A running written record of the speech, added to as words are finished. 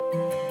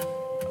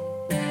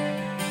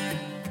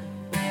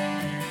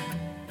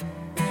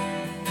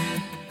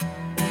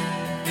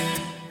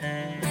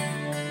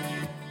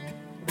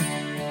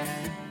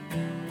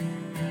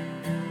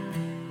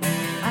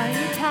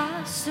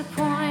a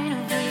point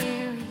of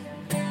weary?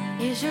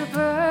 Is your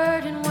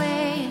burden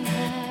weighing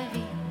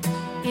heavy?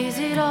 Is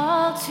it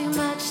all too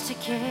much to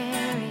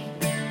carry?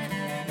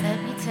 Let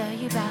me tell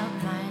you about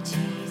my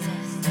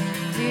Jesus.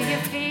 Do you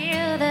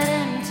feel that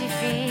empty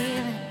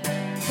feeling?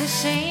 The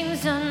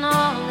shame's done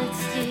all it's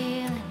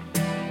stealing.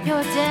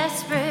 You're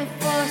desperate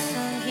for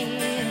some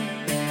healing.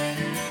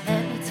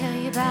 Let me tell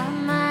you about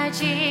my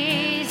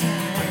Jesus.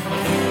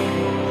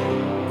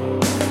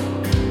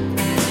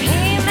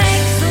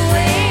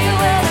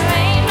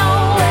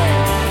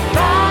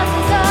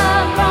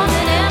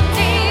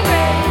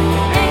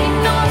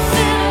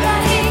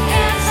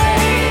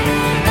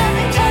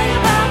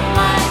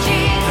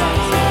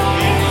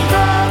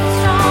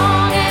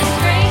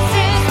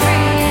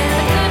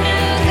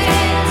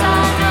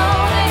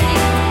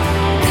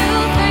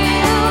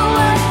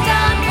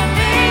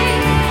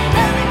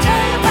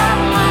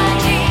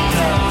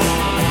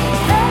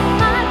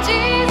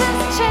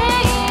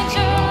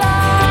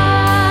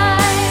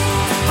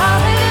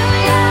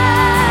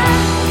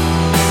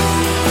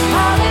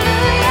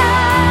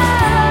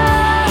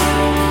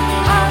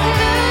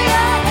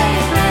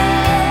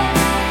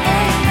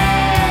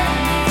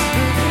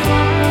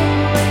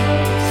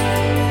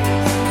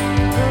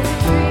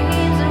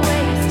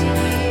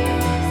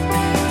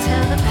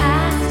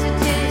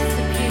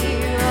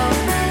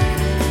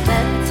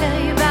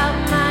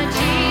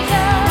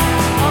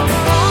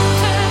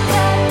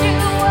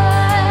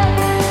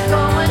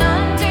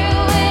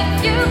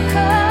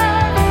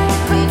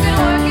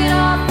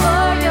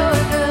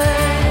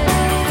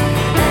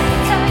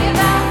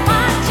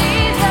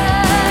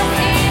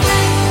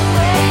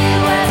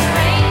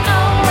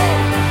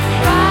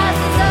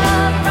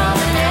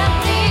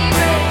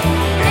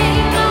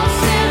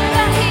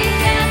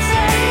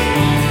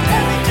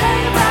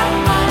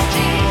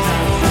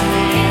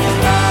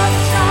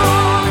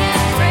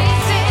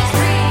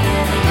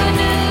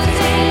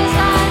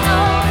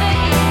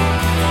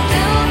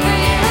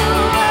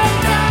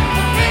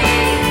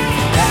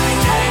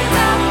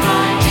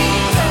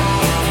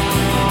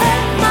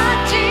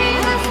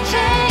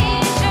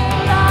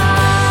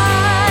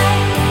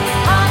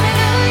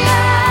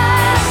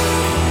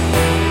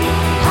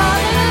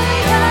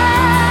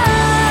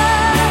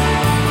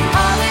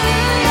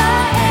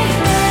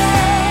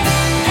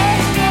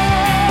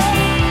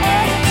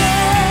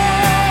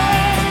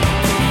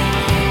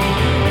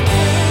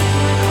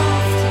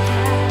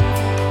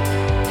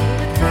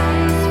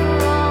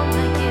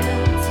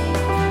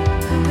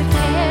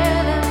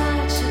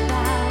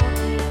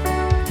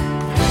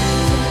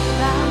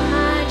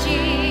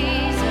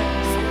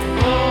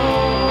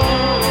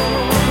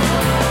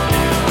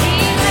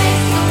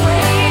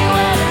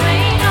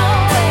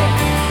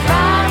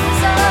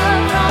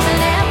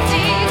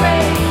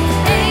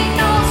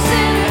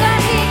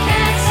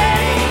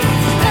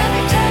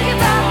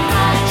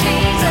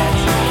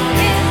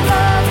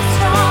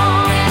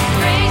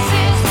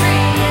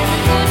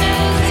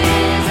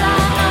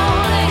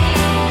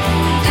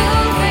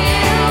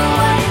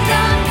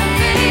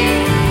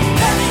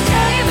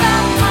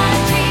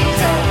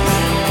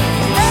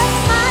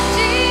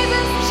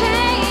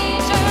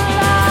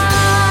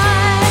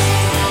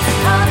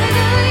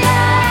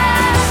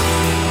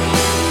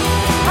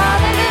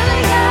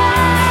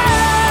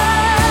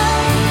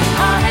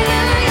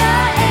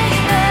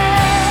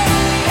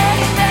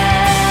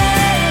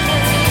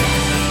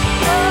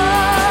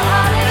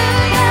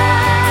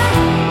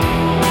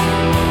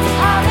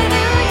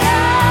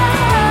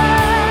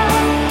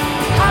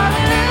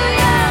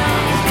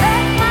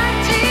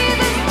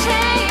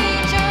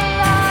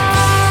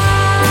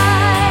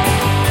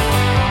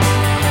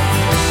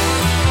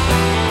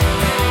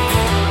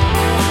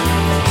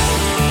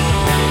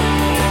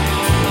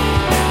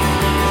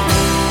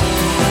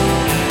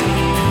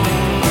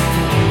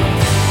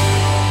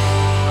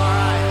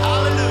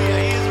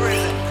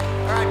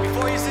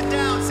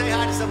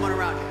 Someone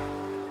around you.